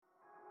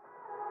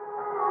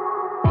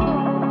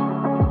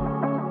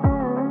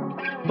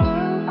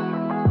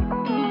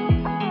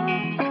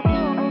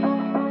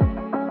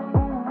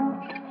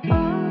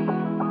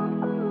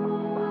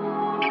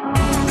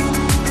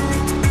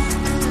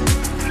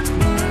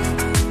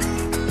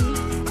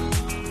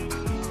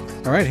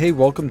All right, hey,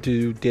 welcome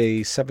to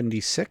day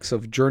 76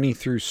 of Journey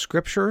Through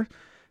Scripture.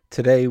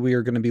 Today we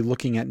are going to be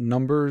looking at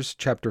Numbers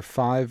chapter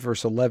 5,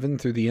 verse 11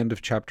 through the end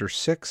of chapter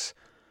 6,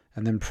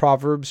 and then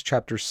Proverbs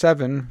chapter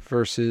 7,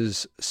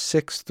 verses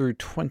 6 through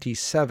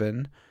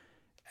 27,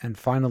 and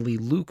finally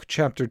Luke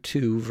chapter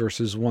 2,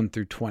 verses 1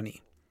 through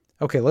 20.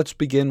 Okay, let's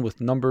begin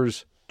with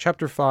Numbers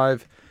chapter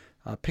 5,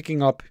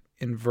 picking up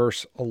in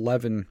verse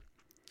 11.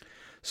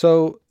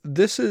 So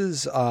this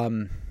is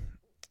a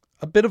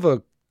bit of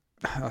a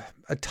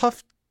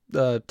tough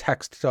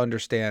text to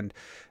understand.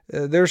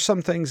 There's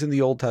some things in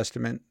the Old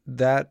Testament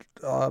that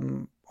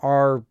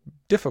are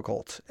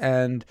difficult,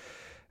 and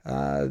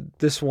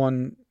this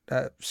one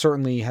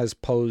certainly has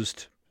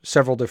posed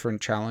several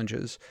different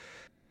challenges.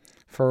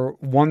 For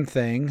one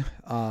thing,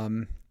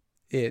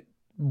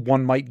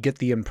 one might get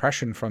the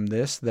impression from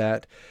this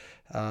that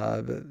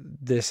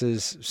this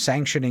is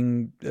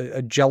sanctioning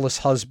a jealous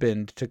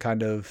husband to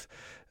kind of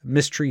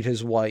mistreat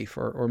his wife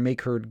or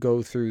make her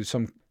go through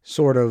some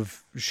sort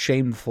of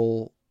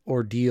shameful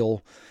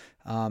ordeal.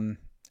 And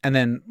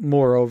then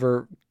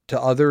moreover, to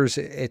others,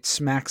 it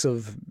smacks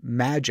of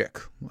magic,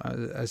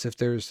 as if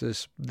there's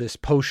this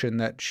potion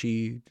that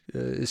she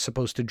is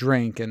supposed to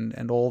drink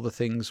and all the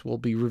things will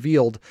be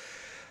revealed.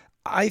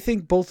 I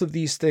think both of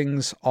these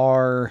things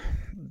are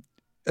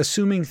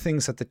assuming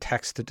things that the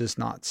text does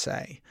not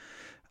say.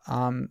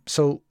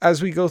 So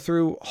as we go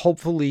through,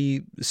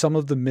 hopefully some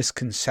of the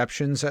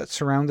misconceptions that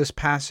surround this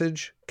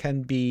passage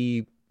can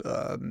be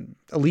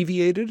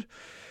alleviated.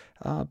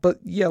 But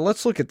yeah,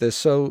 let's look at this.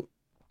 So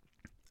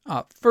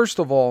first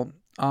of all,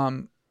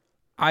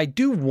 I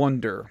do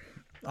wonder,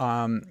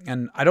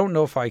 and I don't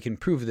know if I can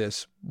prove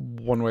this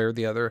one way or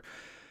the other,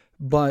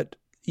 but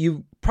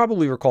you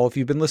probably recall, if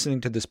you've been listening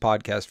to this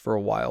podcast for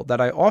a while, that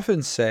I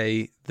often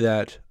say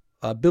that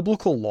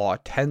biblical law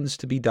tends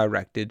to be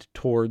directed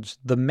towards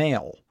the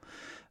male.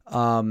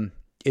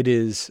 It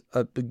is,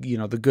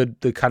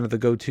 the kind of the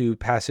go-to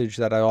passage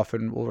that I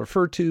often will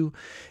refer to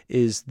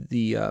is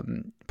the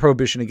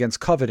prohibition against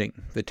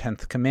coveting, the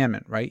 10th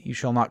commandment, right? You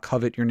shall not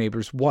covet your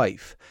neighbor's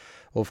wife.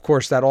 Well, of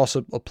course, that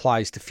also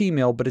applies to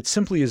female, but it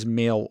simply is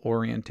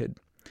male-oriented.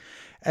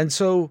 And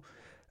so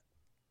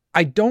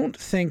I don't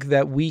think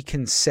that we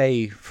can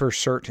say for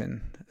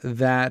certain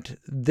that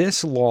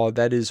this law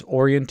that is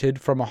oriented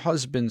from a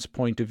husband's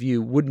point of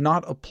view would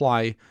not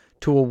apply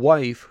to a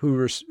wife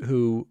who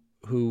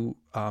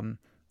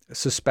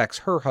suspects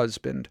her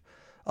husband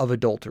of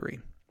adultery.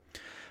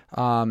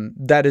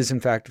 That is, in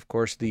fact, of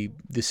course, the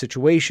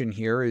situation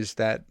here is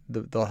that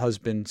the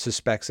husband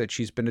suspects that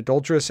she's been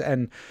adulterous,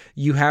 and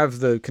you have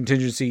the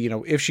contingency,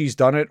 if she's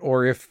done it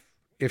or if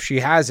she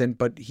hasn't,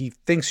 but he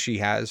thinks she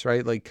has,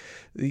 right? Like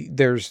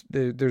there's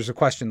a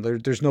question.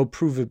 There's no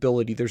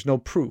provability. There's no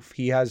proof.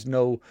 He has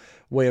no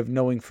way of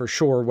knowing for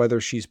sure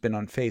whether she's been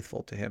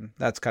unfaithful to him.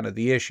 That's kind of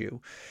the issue.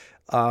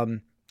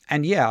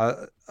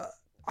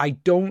 I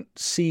don't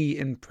see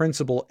in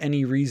principle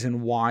any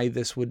reason why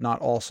this would not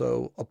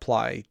also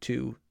apply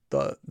to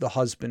the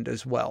husband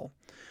as well.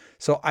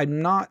 So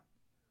I'm not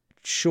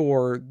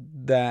sure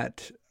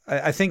that,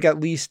 I think at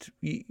least,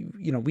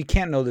 we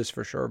can't know this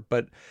for sure,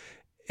 but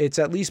it's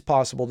at least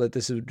possible that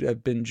this would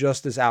have been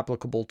just as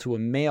applicable to a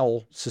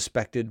male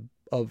suspected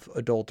of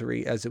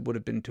adultery as it would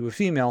have been to a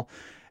female.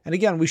 And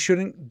again, we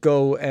shouldn't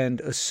go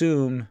and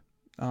assume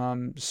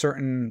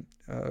certain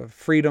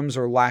freedoms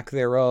or lack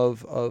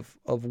thereof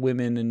of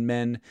women and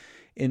men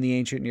in the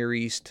ancient Near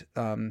East,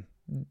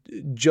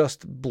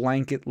 just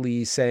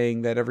blanketly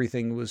saying that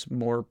everything was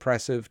more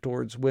oppressive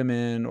towards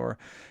women, or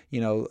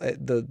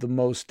the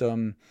most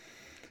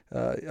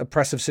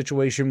oppressive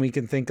situation we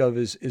can think of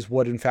is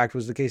what in fact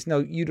was the case. No,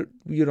 you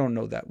don't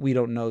know that. We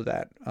don't know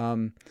that.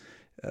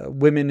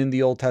 Women in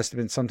the Old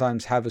Testament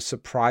sometimes have a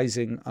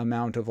surprising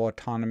amount of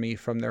autonomy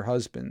from their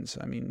husbands.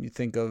 I mean, you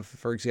think of,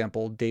 for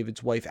example,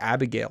 David's wife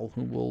Abigail,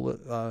 who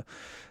we'll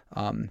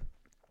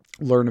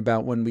learn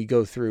about when we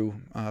go through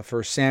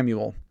 1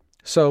 Samuel.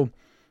 So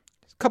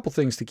a couple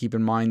things to keep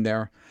in mind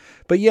there.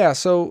 But yeah,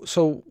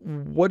 so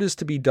what is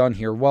to be done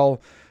here?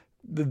 Well,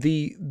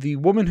 the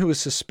woman who is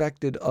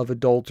suspected of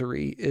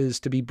adultery is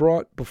to be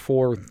brought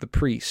before the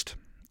priest,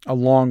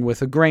 along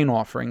with a grain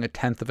offering,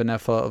 1/10 of an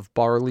ephah of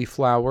barley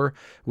flour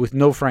with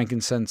no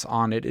frankincense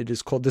on it.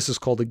 This is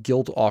called a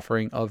guilt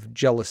offering of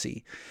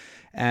jealousy.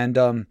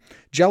 And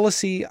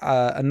jealousy,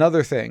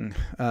 another thing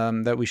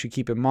that we should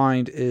keep in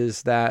mind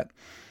is that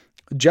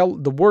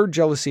the word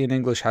jealousy in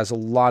English has a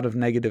lot of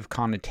negative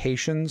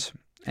connotations,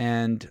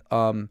 and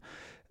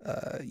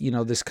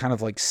this kind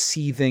of like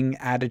seething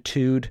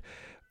attitude.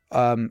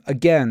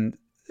 Again,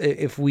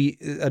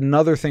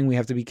 another thing we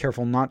have to be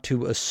careful not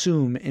to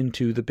assume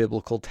into the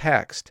biblical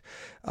text.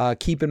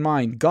 Keep in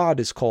mind, God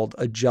is called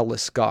a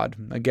jealous God.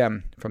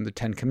 Again, from the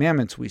 10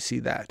 Commandments, we see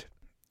that.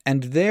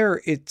 And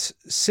there, it's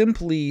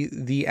simply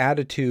the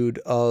attitude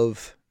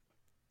of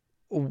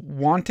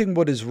wanting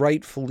what is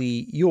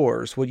rightfully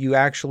yours, what you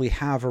actually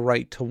have a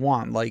right to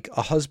want. Like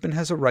a husband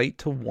has a right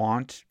to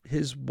want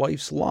his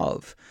wife's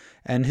love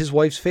and his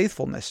wife's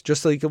faithfulness,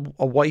 just like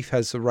a wife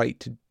has the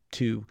right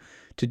to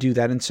to do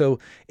that. And so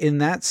in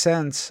that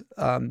sense,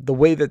 the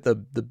way that the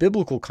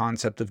biblical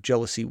concept of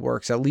jealousy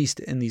works, at least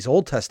in these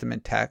Old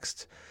Testament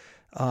texts,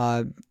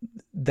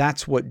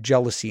 that's what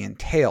jealousy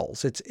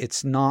entails.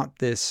 It's not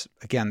this,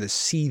 again, this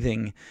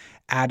seething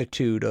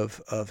attitude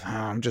of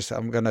I'm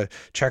going to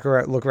check her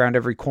out, look around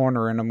every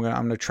corner, and I'm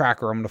going to track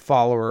her, I'm going to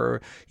follow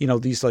her,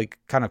 these like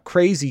kind of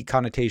crazy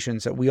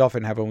connotations that we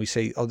often have when we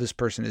say, oh, this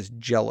person is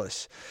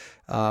jealous.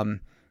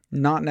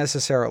 Not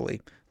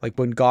necessarily. Like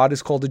when God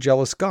is called a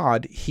jealous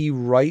God, he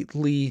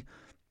rightly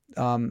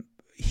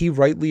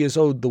is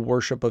owed the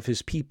worship of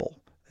his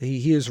people.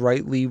 He is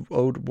rightly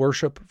owed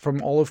worship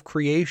from all of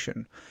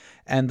creation.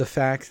 And the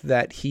fact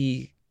that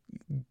he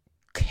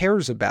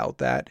cares about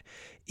that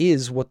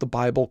is what the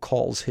Bible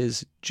calls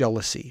his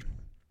jealousy.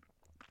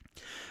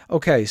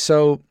 Okay,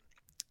 so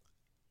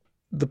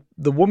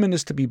the woman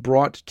is to be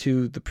brought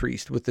to the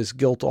priest with this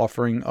guilt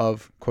offering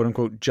of quote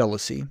unquote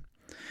jealousy.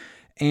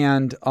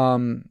 And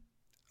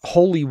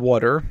holy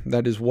water,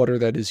 that is water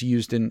that is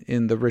used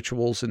in the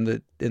rituals in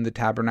the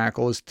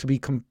tabernacle, is to be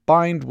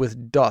combined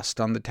with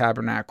dust on the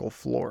tabernacle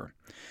floor.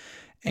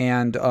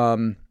 And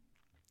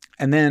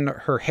then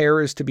her hair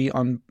is to be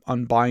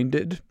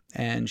unbinded,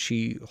 and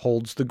she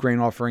holds the grain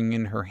offering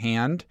in her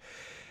hand.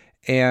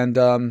 And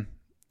the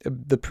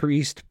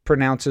priest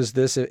pronounces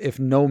this: if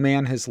no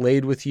man has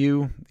laid with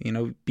you,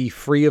 be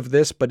free of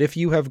this. But if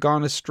you have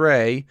gone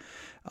astray,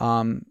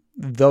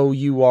 though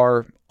you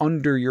are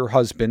under your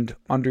husband's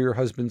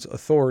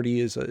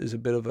authority is a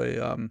bit of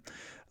a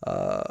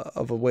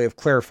way of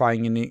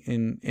clarifying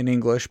in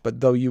English. But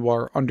though you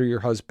are under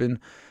your husband,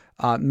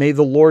 may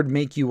the Lord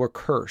make you a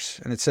curse.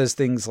 And it says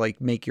things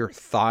like make your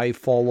thigh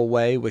fall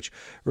away, which,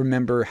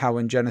 remember how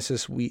in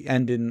Genesis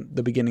and in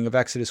the beginning of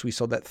Exodus, we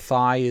saw that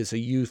thigh is a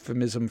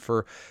euphemism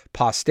for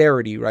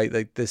posterity, right?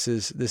 Like this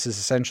is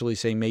essentially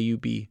saying, may you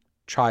be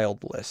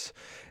childless.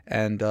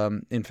 And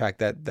in fact,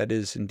 that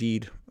is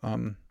indeed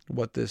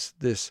what this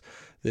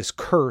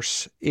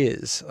curse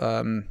is,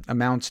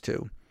 amounts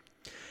to.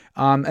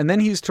 And then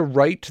he's to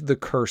write the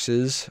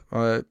curses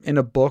in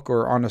a book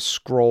or on a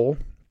scroll,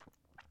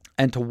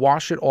 and to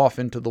wash it off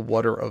into the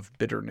water of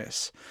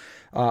bitterness.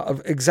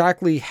 Of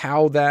exactly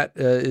how that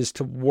is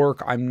to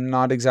work, I'm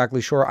not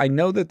exactly sure. I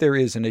know that there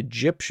is an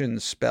Egyptian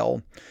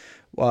spell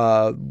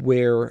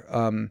where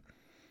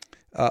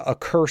a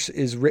curse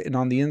is written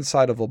on the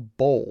inside of a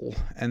bowl,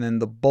 and then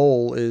the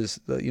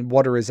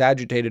water is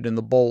agitated in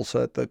the bowl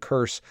so that the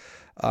curse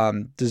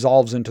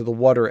dissolves into the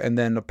water, and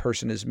then a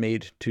person is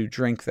made to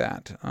drink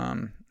that.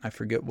 I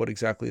forget what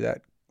exactly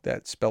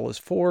that spell is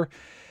for,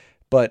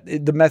 but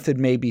the method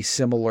may be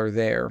similar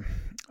there.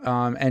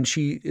 And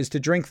she is to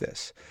drink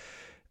this.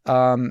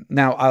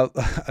 Now,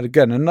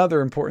 again,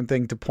 another important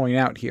thing to point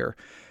out here.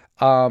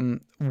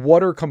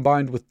 Water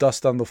combined with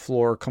dust on the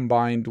floor,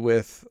 combined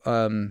with,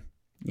 some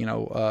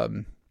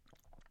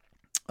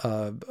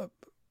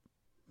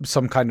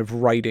kind of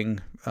writing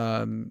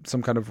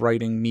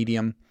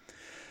medium.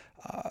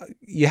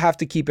 You have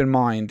to keep in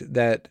mind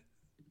that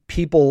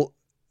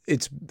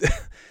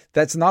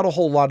that's not a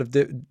whole lot of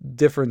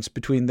difference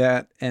between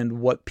that and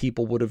what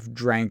people would have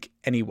drank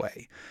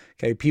anyway.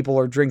 Okay, people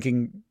are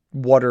drinking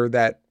water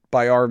that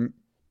by our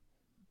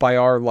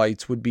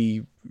lights would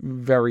be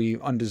very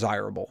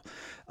undesirable.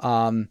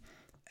 And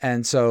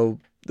so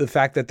the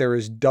fact that there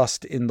is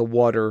dust in the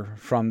water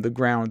from the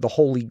ground, the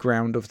holy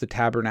ground of the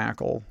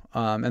tabernacle,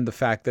 and the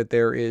fact that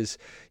there is,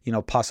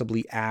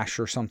 possibly ash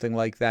or something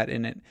like that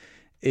in it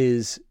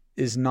is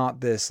not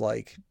this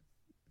like,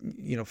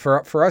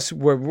 for us,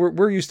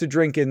 we're used to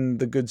drinking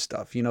the good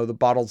stuff, the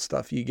bottled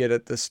stuff you get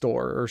at the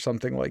store or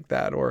something like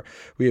that, or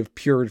we have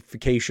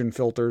purification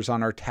filters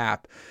on our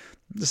tap.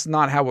 This is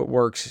not how it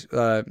works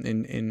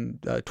in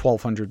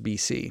 1200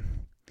 BC.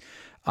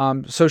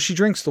 So she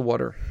drinks the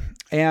water,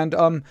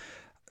 and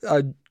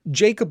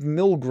Jacob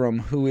Milgram,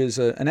 who is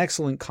an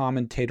excellent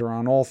commentator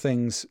on all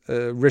things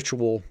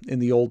ritual in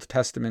the Old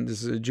Testament,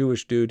 this is a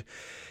Jewish dude.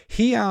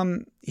 He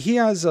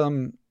has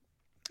some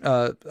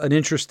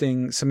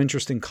interesting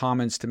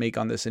comments to make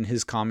on this in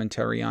his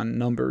commentary on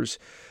Numbers.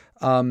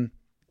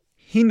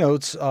 He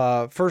notes,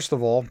 first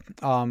of all,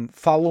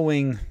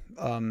 following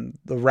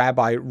the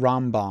Rabbi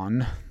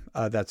Ramban,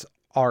 that's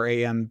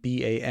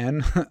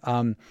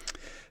Ramban,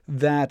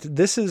 that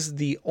this is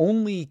the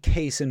only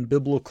case in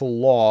biblical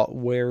law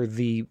where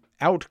the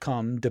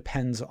outcome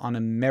depends on a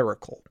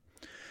miracle.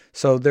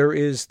 So there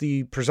is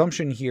the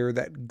presumption here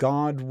that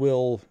God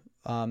will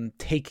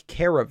take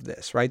care of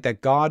this, right?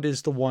 That God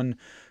is the one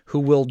who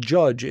will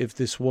judge if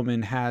this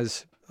woman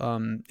has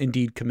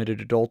indeed committed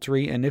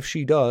adultery. And if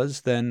she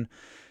does, then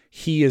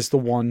he is the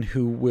one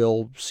who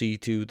will see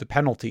to the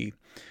penalty.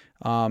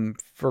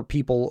 For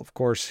people, of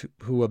course,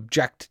 who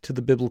object to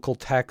the biblical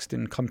text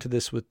and come to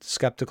this with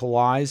skeptical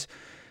eyes,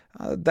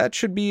 that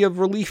should be a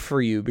relief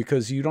for you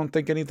because you don't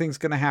think anything's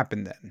going to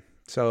happen then.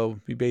 So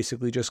you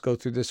basically just go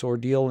through this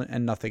ordeal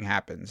and nothing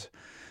happens.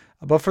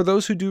 But for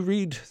those who do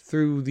read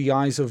through the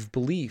eyes of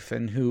belief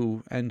and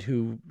who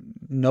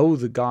know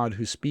the God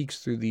who speaks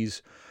through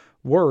these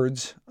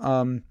words,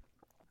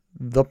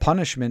 the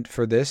punishment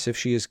for this, if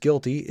she is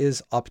guilty,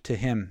 is up to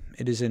him.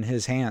 It is in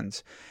his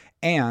hands.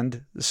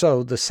 And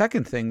so the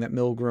second thing that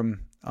Milgram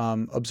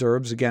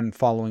observes, again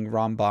following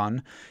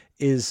Ramban,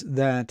 is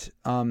that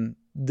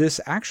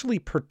this actually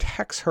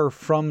protects her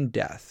from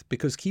death,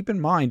 because keep in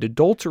mind,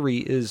 adultery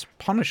is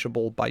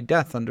punishable by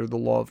death under the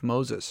law of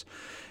Moses.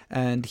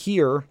 And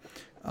here,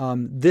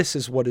 this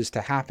is what is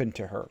to happen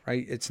to her,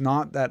 right? It's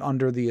not that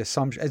under the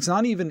assumption, it's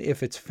not even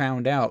if it's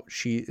found out,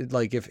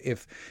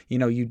 if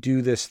you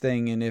do this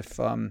thing and if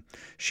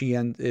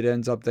it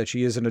ends up that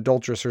she is an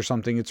adulteress or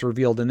something, it's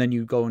revealed, and then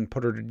you go and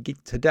put her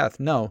to death.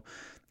 No,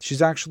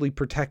 she's actually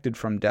protected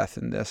from death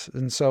in this.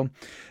 And so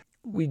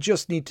we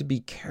just need to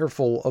be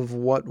careful of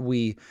what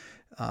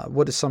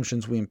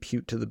assumptions we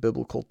impute to the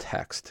biblical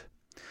text.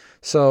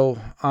 So,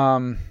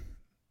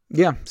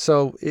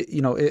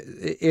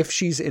 if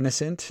she's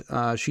innocent,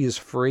 she is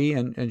free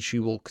and she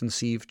will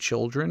conceive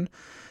children.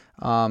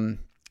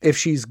 If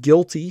she's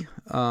guilty,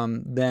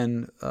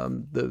 then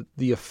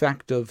the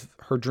effect of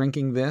her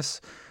drinking this,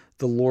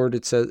 the Lord,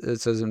 it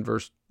says in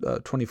verse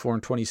 24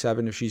 and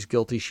 27, if she's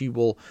guilty,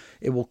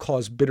 it will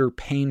cause bitter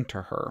pain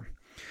to her.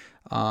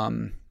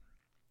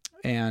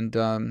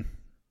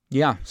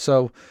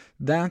 So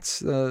that's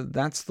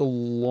the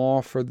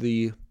law for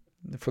the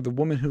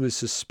woman who is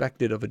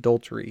suspected of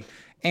adultery,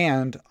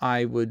 and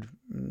I would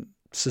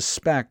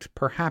suspect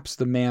perhaps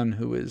the man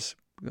who is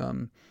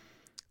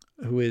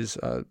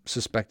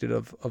suspected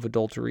of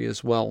adultery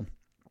as well.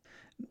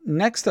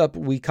 Next up,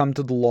 we come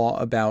to the law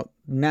about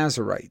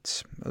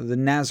Nazarites, the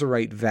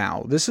Nazarite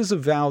vow. This is a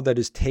vow that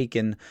is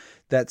taken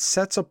that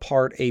sets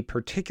apart a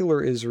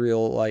particular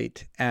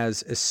Israelite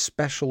as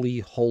especially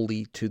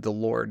holy to the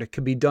Lord. It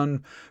can be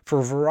done for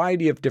a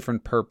variety of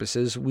different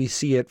purposes. We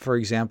see it, for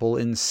example,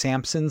 in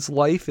Samson's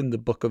life in the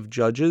book of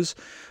Judges,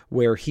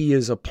 where he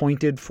is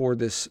appointed for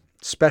this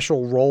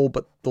special role,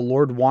 but the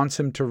Lord wants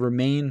him to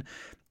remain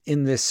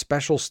in this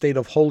special state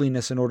of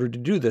holiness in order to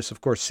do this.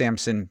 Of course,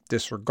 Samson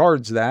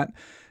disregards that.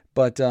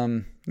 But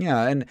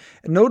and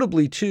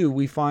notably too,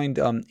 we find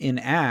in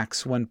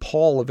Acts, when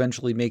Paul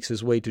eventually makes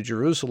his way to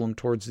Jerusalem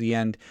towards the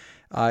end,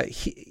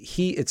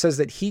 it says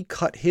that he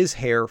cut his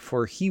hair,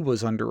 for he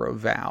was under a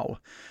vow,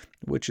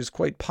 which is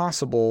quite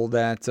possible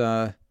that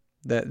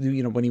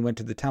when he went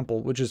to the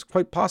temple, which is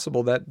quite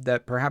possible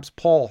that perhaps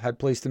Paul had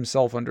placed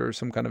himself under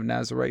some kind of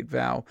Nazarite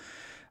vow.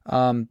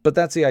 But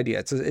that's the idea.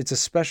 It's a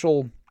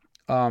special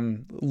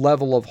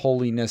level of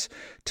holiness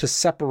to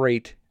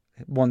separate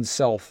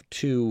oneself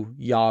to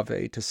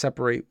Yahweh, to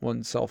separate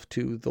oneself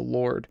to the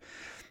Lord.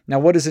 Now,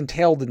 what is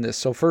entailed in this?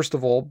 So first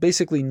of all,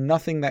 basically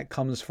nothing that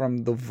comes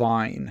from the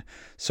vine.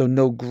 So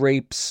no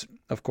grapes,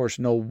 of course,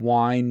 no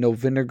wine, no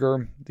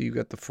vinegar. You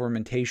got the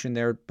fermentation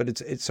there, but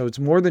it's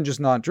more than just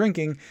not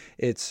drinking.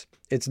 It's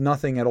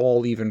nothing at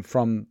all, even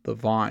from the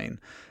vine.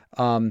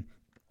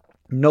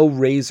 No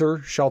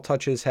razor shall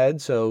touch his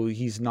head, so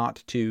he's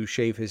not to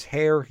shave his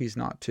hair. He's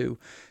not to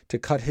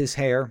cut his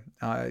hair.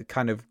 It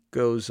kind of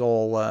goes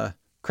all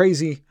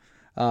crazy,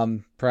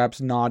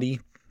 perhaps naughty.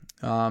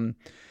 And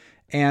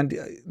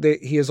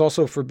he is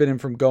also forbidden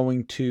from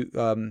going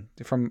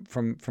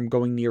from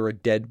going near a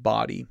dead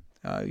body.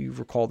 You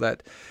recall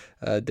that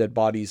dead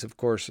bodies, of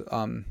course,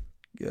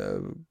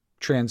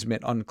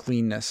 transmit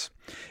uncleanness.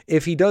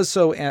 If he does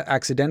so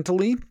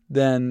accidentally,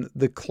 then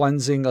the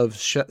cleansing of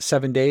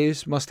 7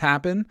 days must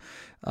happen,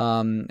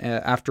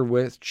 after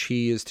which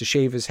he is to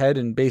shave his head,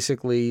 and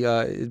basically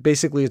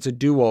it's a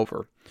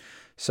do-over.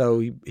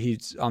 So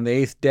he's on the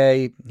 8th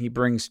day, he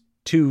brings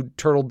 2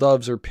 turtle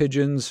doves or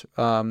pigeons,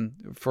 one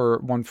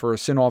for a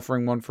sin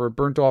offering, one for a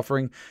burnt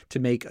offering, to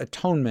make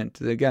atonement.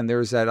 Again,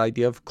 there's that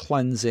idea of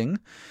cleansing,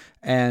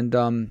 and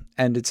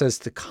it says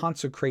to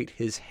consecrate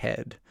his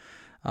head.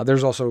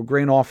 There's also a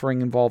grain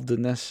offering involved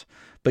in this.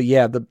 But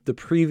yeah, the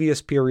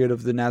previous period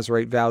of the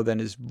Nazarite vow then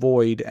is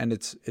void, and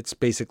it's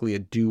basically a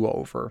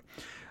do-over.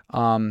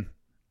 I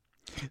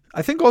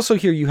think also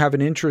here you have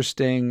an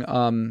interesting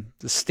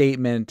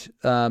statement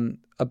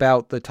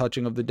about the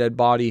touching of the dead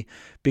body,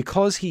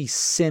 because he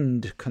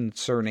sinned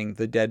concerning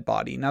the dead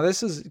body. Now,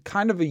 this is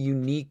kind of a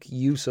unique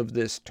use of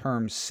this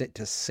term,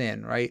 to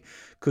sin, right?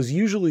 Because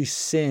usually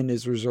sin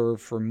is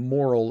reserved for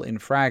moral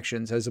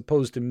infractions as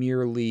opposed to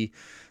mere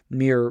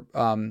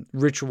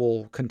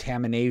ritual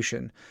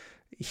contamination.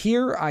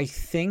 Here, I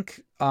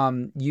think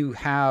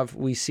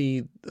we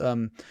see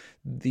I'm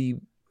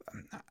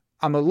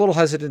a little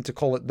hesitant to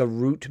call it the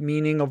root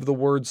meaning of the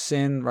word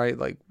sin, right?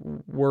 Like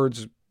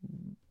words,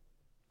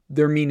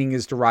 their meaning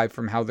is derived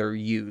from how they're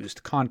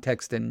used.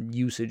 Context and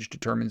usage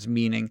determines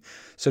meaning.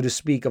 So to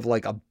speak of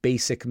like a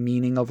basic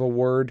meaning of a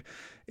word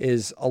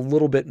is a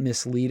little bit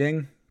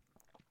misleading.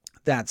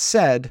 That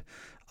said,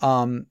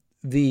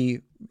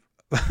 the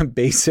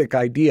basic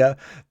idea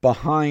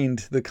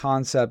behind the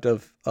concept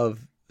of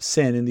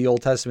sin in the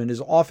Old Testament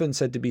is often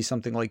said to be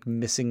something like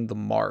missing the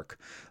mark,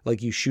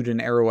 like you shoot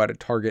an arrow at a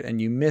target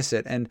and you miss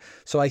it. And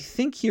so I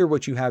think here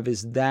what you have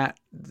is that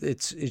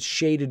it's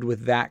shaded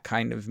with that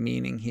kind of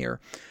meaning here,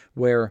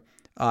 where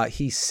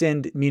he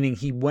sinned, meaning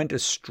he went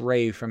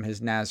astray from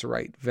his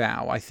Nazirite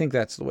vow. I think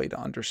that's the way to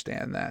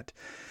understand that.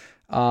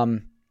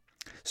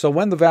 So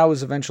when the vow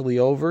is eventually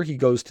over, he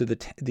goes to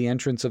the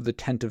entrance of the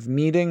tent of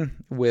meeting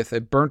with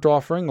a burnt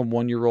offering, a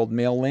 1-year-old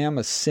male lamb,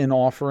 a sin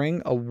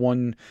offering,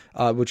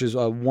 which is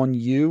a 1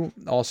 ewe,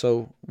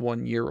 also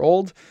 1 year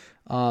old,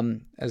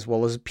 as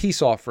well as a peace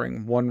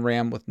offering, 1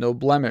 ram with no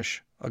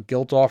blemish, a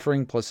guilt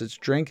offering plus its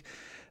drink.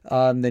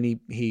 Then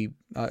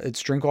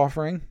its drink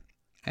offering,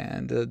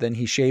 and then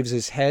he shaves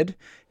his head.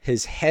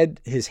 His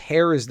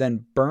hair is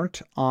then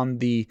burnt on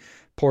the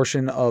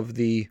portion of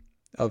the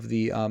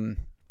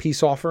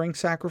peace offering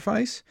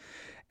sacrifice,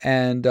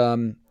 and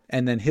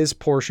then his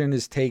portion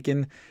is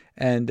taken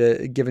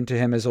and given to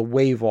him as a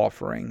wave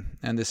offering,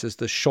 and this is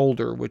the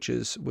shoulder, which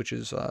is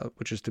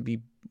to be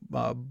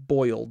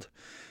boiled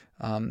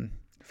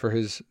for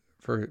his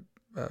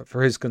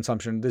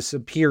consumption. This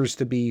appears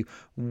to be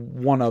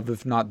one of,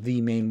 if not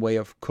the main way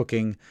of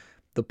cooking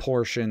the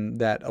portion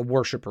that a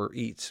worshiper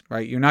eats,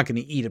 right? You're not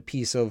going to eat a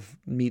piece of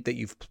meat that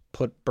you've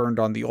put burned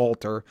on the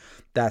altar.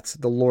 That's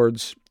the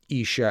Lord's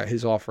Isha,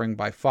 his offering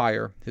by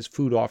fire, his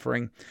food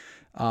offering.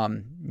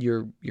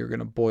 You're going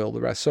to boil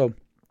the rest. So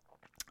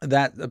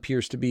that's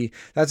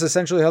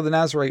essentially how the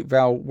Nazirite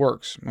vow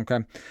works. Okay.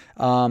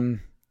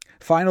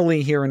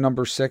 Finally, here in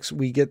number 6,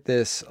 we get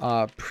this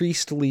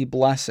priestly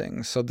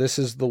blessing. So this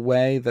is the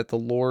way that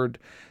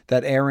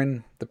that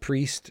Aaron, the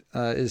priest,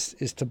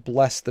 is to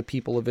bless the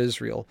people of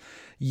Israel.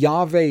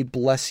 Yahweh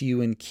bless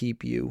you and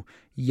keep you.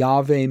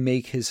 Yahweh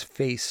make his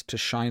face to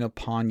shine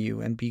upon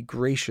you and be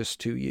gracious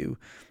to you.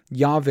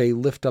 Yahweh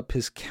lift up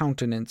his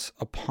countenance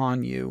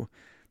upon you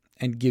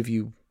and give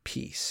you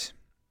peace.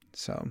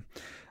 So,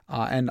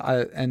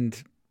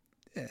 and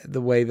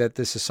the way that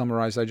this is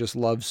summarized, I just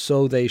love.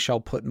 So they shall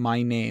put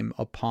my name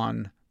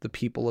upon the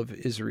people of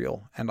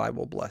Israel, and I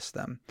will bless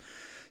them.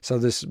 So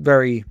this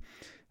very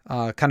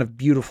kind of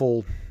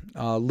beautiful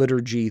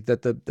liturgy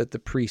that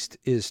the priests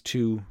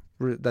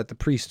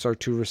are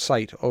to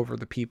recite over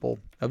the people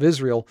of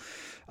Israel.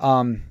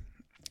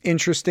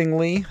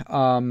 Interestingly,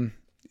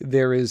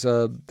 there is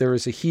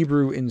a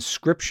Hebrew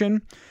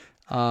inscription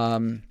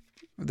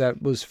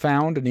that was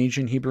found, an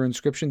ancient Hebrew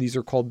inscription. These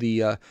are called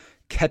the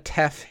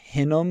Ketef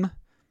Hinnom,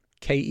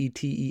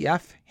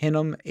 Ketef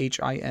Hinnom,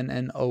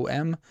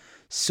 Hinnom,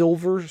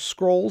 silver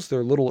scrolls.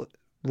 They're little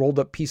rolled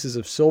up pieces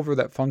of silver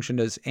that function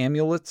as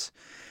amulets.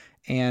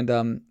 And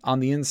on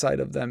the inside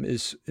of them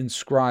is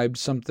inscribed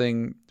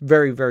something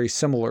very, very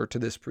similar to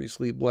this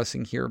priestly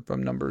blessing here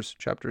from Numbers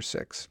chapter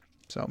 6.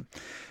 So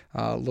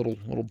little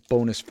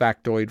bonus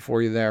factoid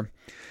for you there.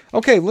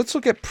 Okay, let's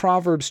look at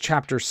Proverbs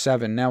chapter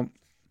 7. Now,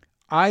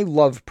 I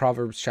love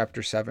Proverbs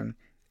chapter 7.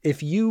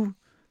 If you,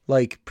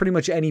 like pretty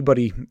much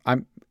anybody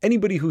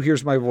who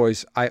hears my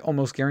voice, I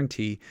almost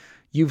guarantee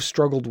you've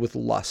struggled with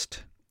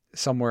lust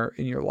somewhere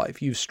in your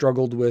life. You've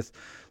struggled with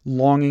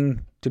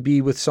longing to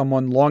be with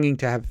someone, longing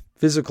to have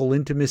physical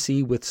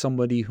intimacy with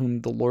somebody whom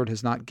the Lord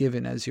has not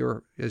given as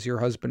your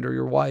husband or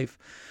your wife.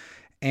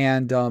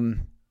 And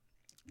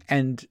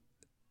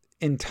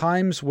in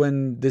times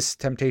when this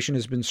temptation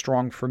has been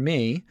strong for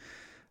me,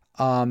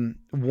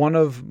 one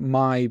of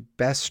my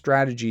best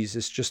strategies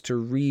is just to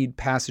read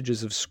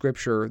passages of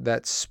scripture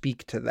that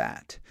speak to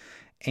that.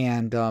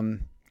 And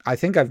I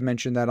think I've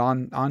mentioned that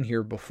on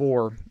here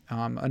before.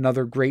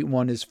 Another great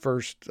one is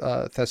 1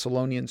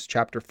 Thessalonians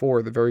chapter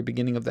 4, the very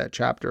beginning of that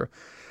chapter.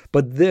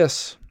 But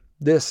this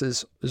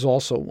is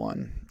also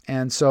one.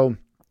 And so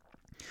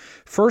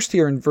first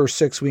here in verse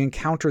 6, we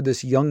encounter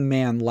this young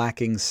man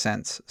lacking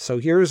sense. So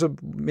here's a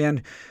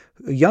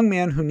young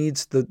man who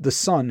needs the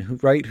son,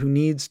 who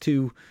needs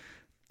to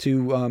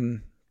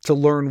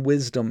learn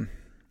wisdom.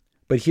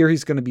 But here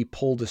he's going to be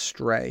pulled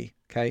astray.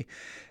 Okay.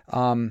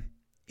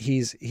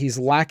 He's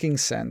lacking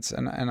sense.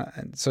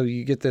 And so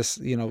you get this,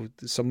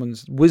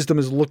 someone's wisdom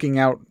is looking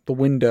out the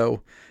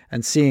window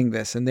and seeing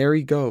this, and there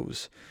he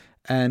goes.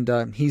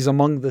 And he's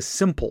among the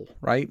simple,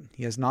 right?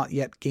 He has not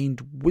yet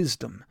gained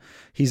wisdom.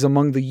 He's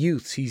among the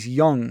youths. He's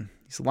young.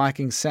 He's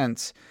lacking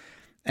sense.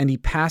 And he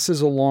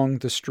passes along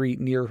the street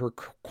near her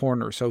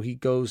corner. So he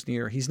goes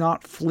near. He's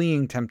not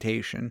fleeing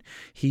temptation.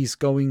 He's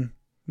going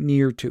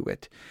near to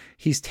it.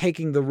 He's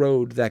taking the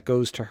road that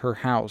goes to her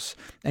house.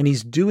 And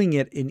he's doing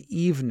it in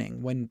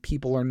evening when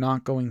people are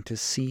not going to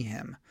see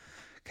him.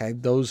 Okay,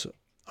 those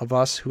of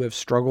us who have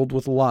struggled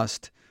with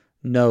lust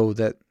know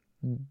that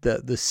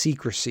the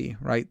secrecy,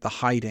 right? The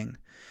hiding.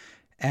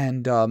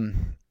 And the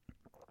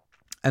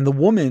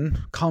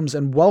woman comes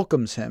and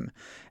welcomes him.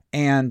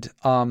 And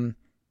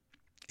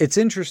it's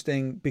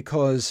interesting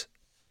because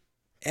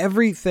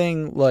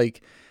everything,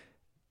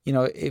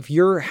 if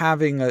you're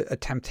having a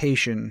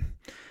temptation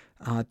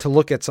to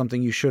look at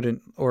something you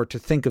shouldn't, or to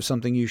think of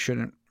something you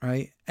shouldn't,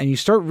 right? And you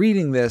start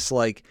reading this,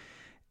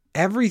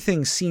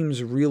 everything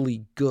seems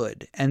really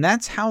good. And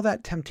that's how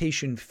that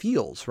temptation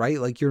feels, right?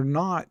 Like you're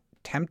not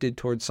tempted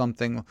towards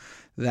something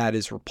that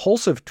is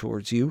repulsive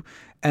towards you,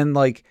 and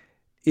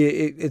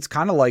it's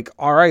kind of like,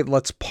 all right,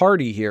 let's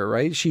party here,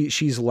 right?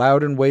 She's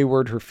loud and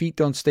wayward. Her feet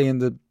don't stay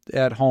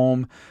at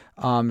home.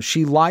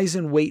 She lies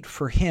in wait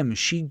for him.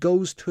 She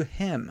goes to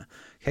him.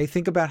 Okay,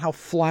 think about how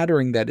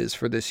flattering that is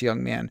for this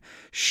young man.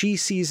 She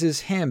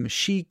seizes him.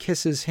 She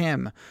kisses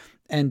him,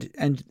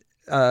 and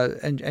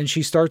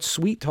she starts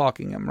sweet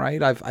talking him.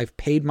 Right? I've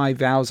paid my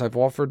vows. I've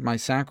offered my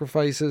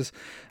sacrifices,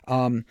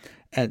 and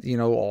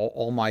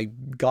all my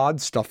God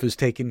stuff is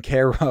taken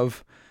care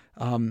of.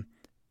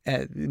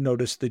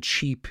 Notice the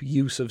cheap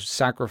use of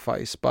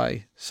sacrifice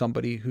by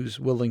somebody who's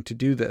willing to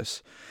do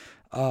this.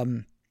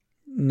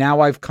 Now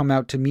I've come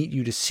out to meet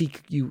you, to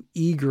seek you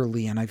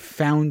eagerly, and I've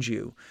found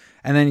you.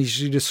 And then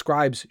she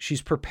describes,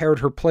 she's prepared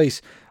her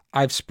place.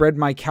 I've spread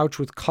my couch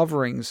with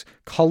coverings,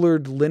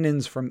 colored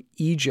linens from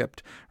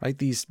Egypt, right?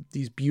 These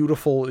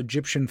beautiful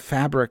Egyptian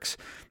fabrics.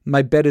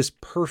 My bed is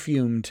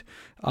perfumed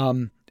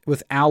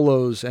with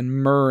aloes and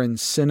myrrh and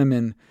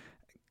cinnamon.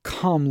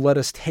 Come, let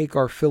us take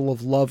our fill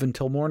of love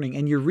until morning.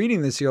 And you're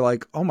reading this, you're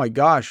like, oh my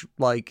gosh,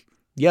 like,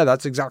 yeah,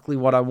 that's exactly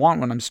what I want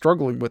when I'm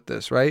struggling with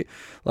this, right?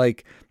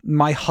 Like,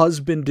 my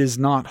husband is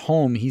not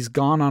home. He's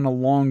gone on a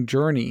long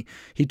journey.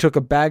 He took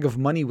a bag of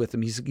money with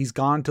him. He's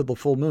gone to the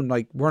full moon.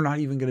 Like, we're not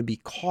even going to be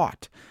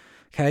caught.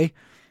 Okay.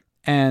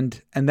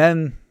 And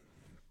then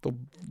the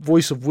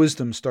voice of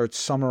wisdom starts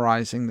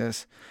summarizing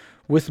this.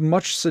 With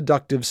much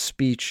seductive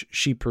speech,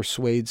 she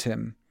persuades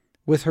him.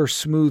 With her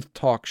smooth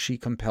talk, she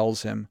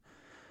compels him.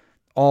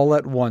 All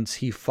at once,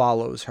 he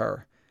follows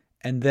her.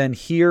 And then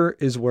here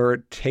is where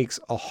it takes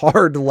a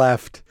hard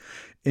left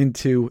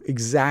into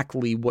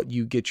exactly what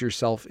you get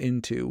yourself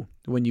into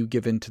when you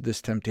give in to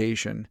this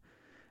temptation.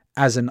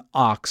 As an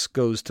ox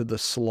goes to the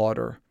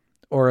slaughter,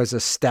 or as a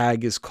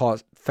stag is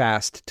caught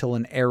fast till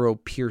an arrow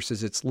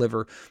pierces its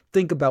liver.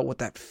 Think about what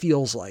that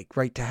feels like,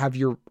 right? To have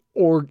your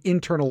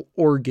internal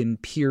organ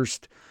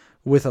pierced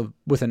with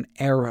an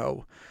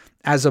arrow.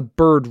 As a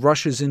bird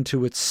rushes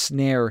into its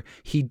snare,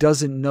 he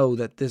doesn't know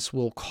that this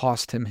will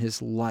cost him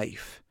his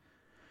life.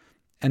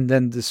 And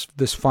then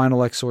this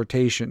final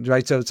exhortation,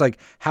 right? So it's like,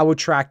 how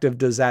attractive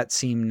does that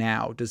seem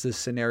now? Does this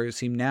scenario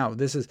seem now?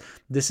 This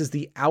is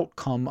the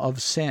outcome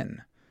of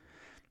sin.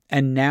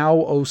 And now,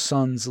 O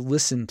sons,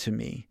 listen to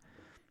me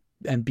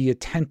and be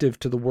attentive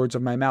to the words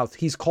of my mouth.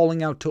 He's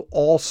calling out to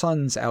all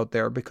sons out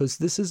there because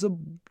this is a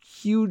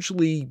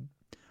hugely,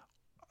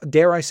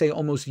 dare I say,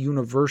 almost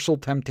universal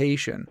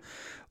temptation.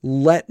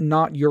 Let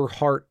not your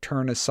heart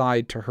turn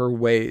aside to her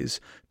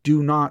ways.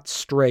 Do not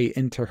stray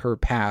into her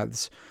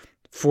paths.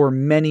 For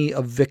many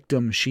a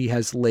victim she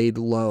has laid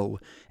low,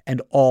 and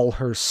all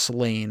her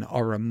slain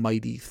are a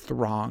mighty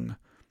throng.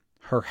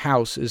 Her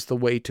house is the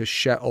way to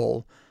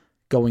Sheol,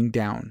 going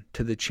down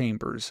to the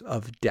chambers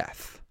of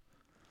death.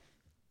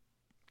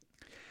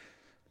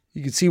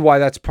 You can see why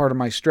that's part of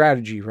my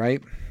strategy,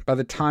 right? By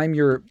the time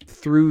you're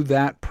through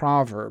that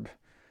proverb,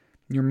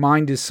 your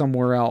mind is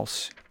somewhere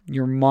else.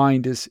 Your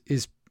mind is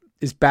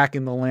back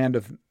in the land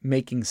of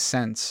making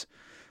sense,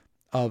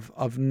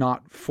 of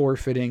not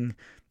forfeiting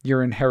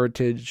your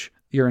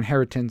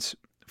inheritance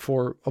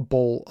for a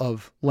bowl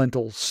of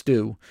lentil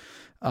stew.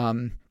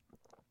 A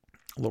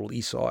little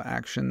Esau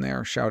action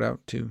there. Shout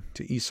out to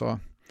Esau.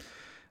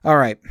 All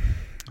right.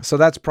 So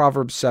that's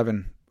Proverbs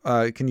 7.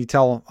 Can you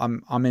tell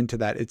I'm into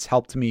that? It's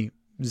helped me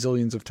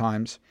zillions of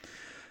times.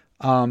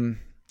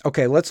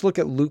 Okay, let's look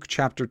at Luke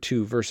chapter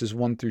 2, verses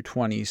 1 through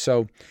 20.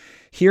 So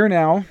here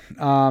now,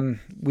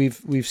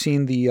 we've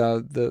seen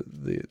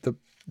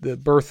the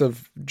birth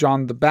of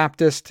John the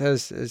Baptist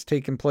has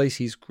taken place.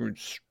 He's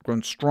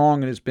grown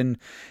strong and has been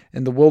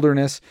in the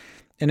wilderness.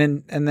 And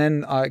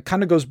then it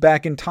kind of goes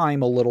back in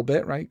time a little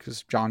bit, right?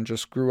 Because John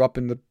just grew up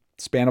in the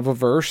span of a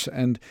verse.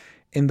 And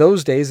in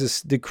those days,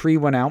 this decree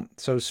went out.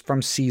 So it's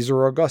from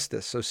Caesar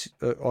Augustus. So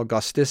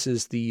Augustus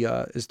is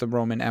the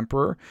Roman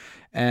emperor.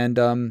 And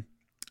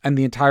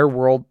the entire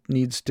world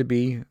needs to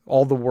be,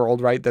 all the world,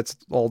 right? That's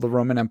all the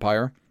Roman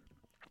Empire,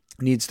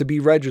 needs to be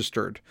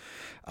registered.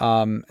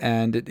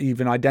 And it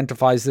even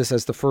identifies this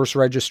as the first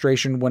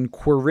registration when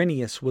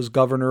Quirinius was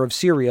governor of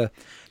Syria.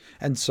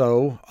 And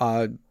so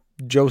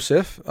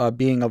Joseph,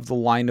 being of the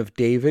line of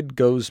David,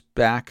 goes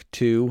back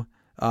to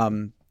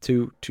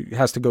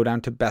has to go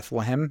down to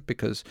Bethlehem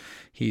because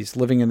he's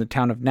living in the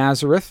town of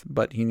Nazareth,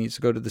 but he needs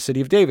to go to the city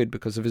of David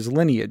because of his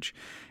lineage.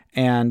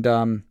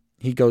 And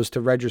he goes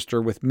to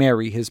register with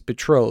Mary, his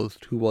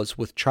betrothed, who was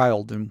with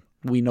child. And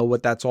we know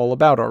what that's all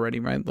about already,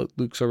 right?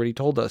 Luke's already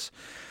told us.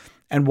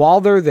 And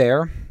while they're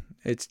there,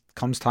 it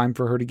comes time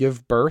for her to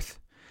give birth.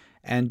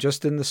 And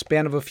just in the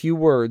span of a few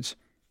words,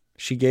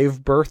 she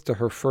gave birth to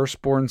her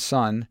firstborn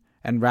son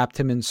and wrapped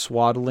him in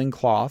swaddling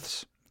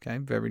cloths. Okay,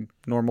 very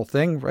normal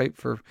thing, right,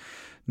 for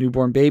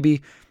newborn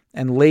baby.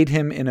 And laid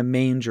him in a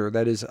manger,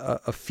 that is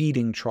a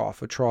feeding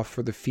trough, a trough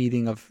for the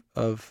feeding of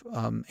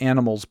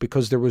animals,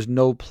 because there was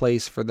no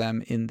place for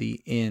them in the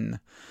inn.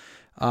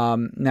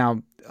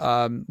 Now,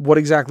 what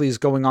exactly is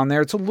going on there?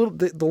 It's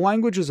the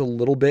language is a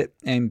little bit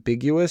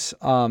ambiguous.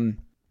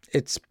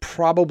 It's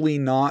probably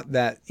not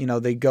that,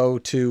 they go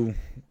to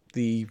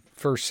the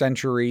first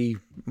century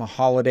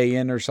Holiday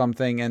Inn or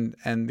something, and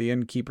the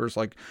innkeeper's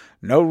like,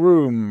 no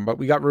room, but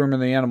we got room in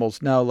the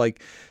animals. No,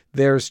 like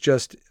there's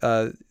just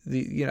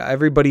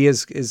everybody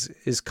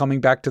is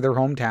coming back to their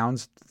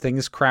hometowns. Thing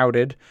is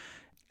crowded.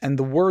 And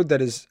the word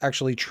that is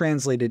actually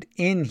translated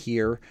in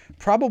here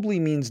probably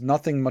means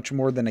nothing much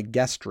more than a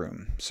guest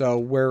room. So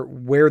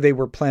where they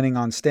were planning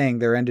on staying,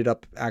 there ended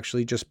up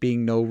actually just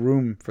being no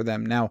room for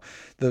them. Now,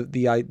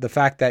 the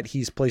fact that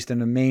he's placed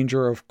in a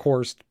manger, of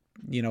course,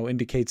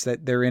 indicates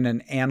that they're in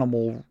an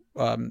animal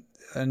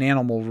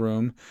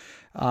room.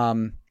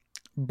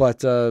 But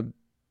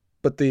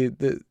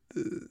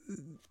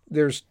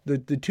there's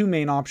the two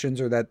main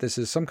options are that this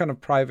is some kind of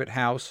private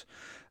house,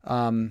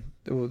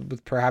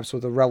 perhaps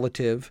with a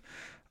relative,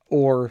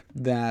 or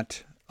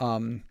that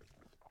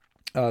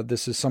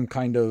this is some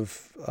kind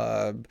of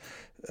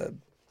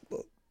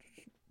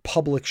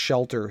public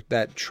shelter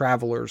that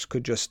travelers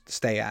could just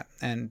stay at.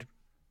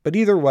 But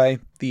either way,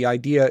 the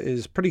idea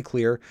is pretty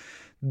clear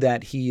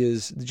that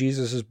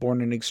Jesus is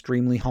born in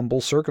extremely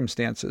humble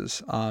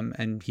circumstances,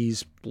 and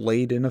he's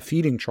laid in a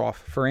feeding trough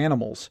for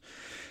animals.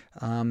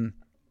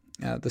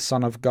 The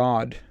Son of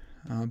God,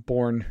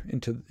 born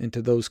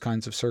into those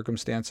kinds of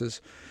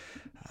circumstances.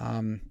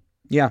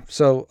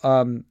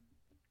 So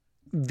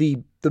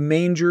the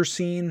manger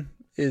scene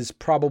is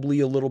probably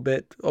a little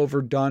bit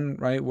overdone,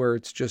 right? Where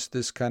it's just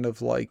this kind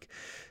of like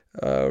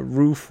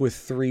roof with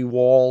three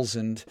walls,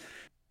 and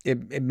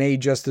it may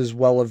just as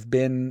well have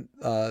been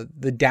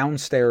the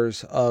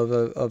downstairs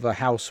of a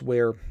house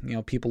where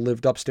people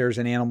lived upstairs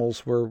and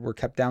animals were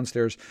kept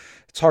downstairs.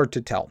 It's hard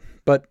to tell,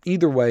 but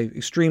either way,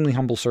 extremely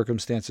humble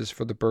circumstances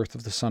for the birth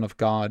of the Son of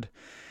God.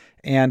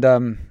 And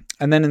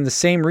then in the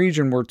same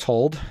region, we're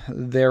told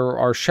there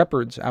are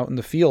shepherds out in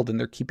the field, and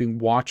they're keeping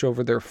watch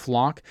over their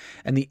flock.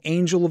 And the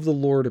angel of the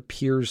Lord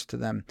appears to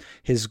them.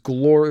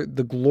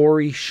 The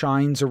glory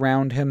shines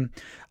around him,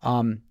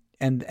 and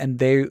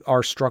they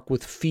are struck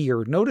with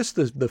fear. Notice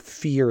the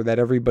fear that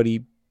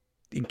everybody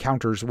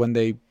encounters when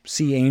they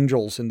see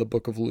angels in the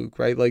book of Luke,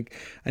 right? Like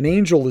an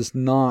angel is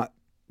not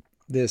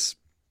this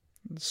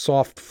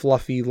soft,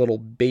 fluffy little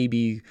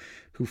baby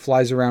who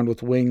flies around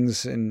with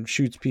wings and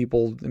shoots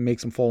people and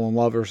makes them fall in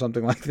love or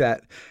something like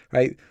that,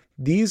 right?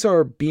 These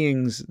are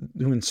beings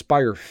who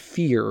inspire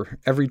fear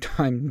every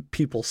time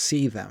people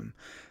see them.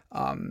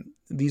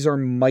 These are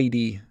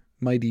mighty,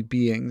 mighty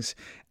beings,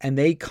 and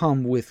they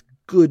come with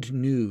good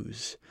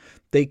news.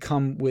 They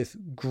come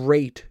with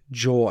great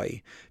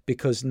joy,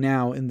 because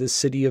now in the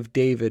city of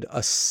David,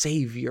 a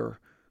Savior,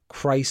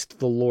 Christ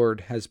the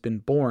Lord, has been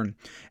born.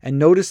 And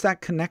notice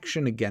that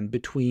connection again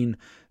between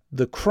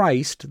the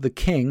Christ, the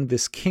King,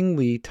 this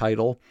kingly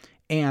title,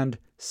 and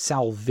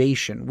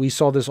salvation. We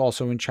saw this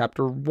also in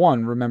chapter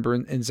 1. Remember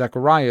in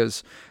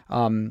Zechariah's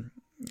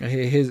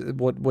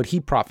what he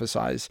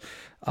prophesies.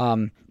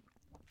 You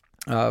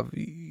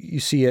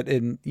see it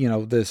in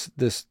this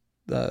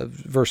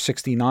verse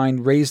 69,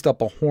 raised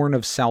up a horn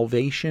of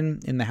salvation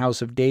in the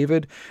house of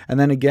David. And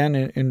then again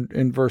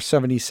in verse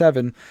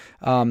 77,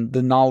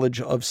 the knowledge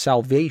of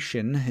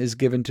salvation is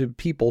given to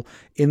people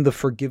in the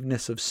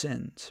forgiveness of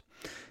sins.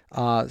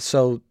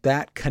 So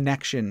that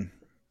connection,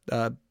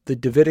 the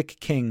Davidic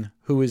king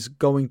who is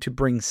going to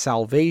bring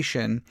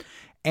salvation,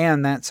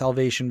 and that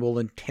salvation will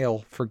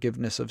entail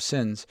forgiveness of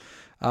sins.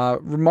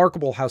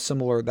 Remarkable how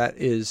similar that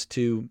is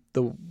to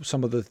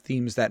some of the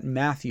themes that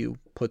Matthew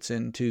puts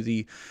into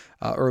the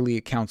early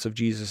accounts of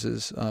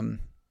Jesus's,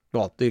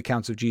 the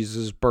accounts of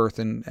Jesus's birth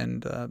and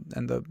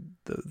the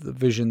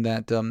vision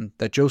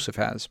that Joseph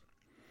has.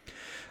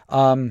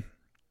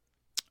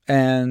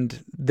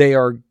 And they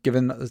are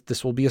given,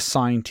 this will be a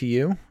sign to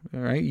you, all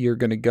right? You're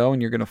going to go and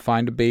you're going to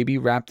find a baby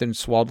wrapped in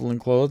swaddling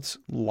clothes,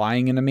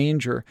 lying in a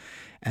manger,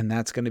 and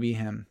that's going to be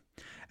him.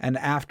 And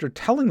after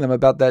telling them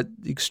about that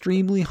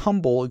extremely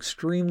humble,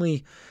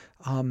 extremely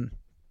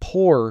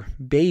poor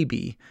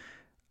baby,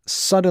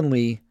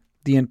 suddenly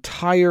the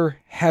entire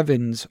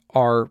heavens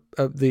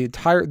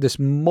this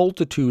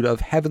multitude of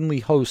heavenly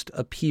host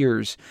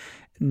appears.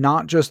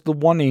 Not just the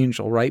one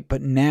angel, right?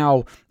 But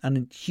now a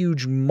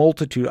huge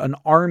multitude, an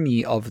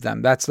army of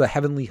them. That's the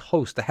heavenly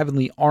host, the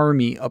heavenly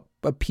army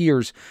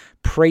appears,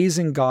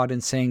 praising God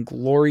and saying,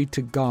 "Glory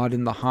to God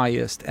in the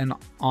highest, and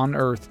on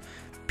earth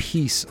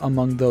peace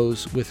among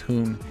those with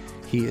whom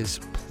he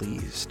is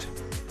pleased."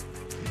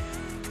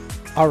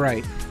 All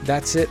right,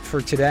 that's it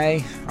for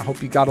today. I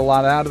hope you got a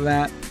lot out of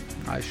that.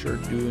 I sure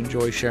do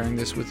enjoy sharing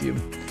this with you.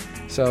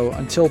 So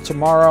until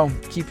tomorrow,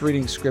 keep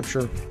reading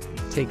Scripture.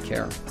 Take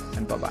care,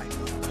 and bye-bye.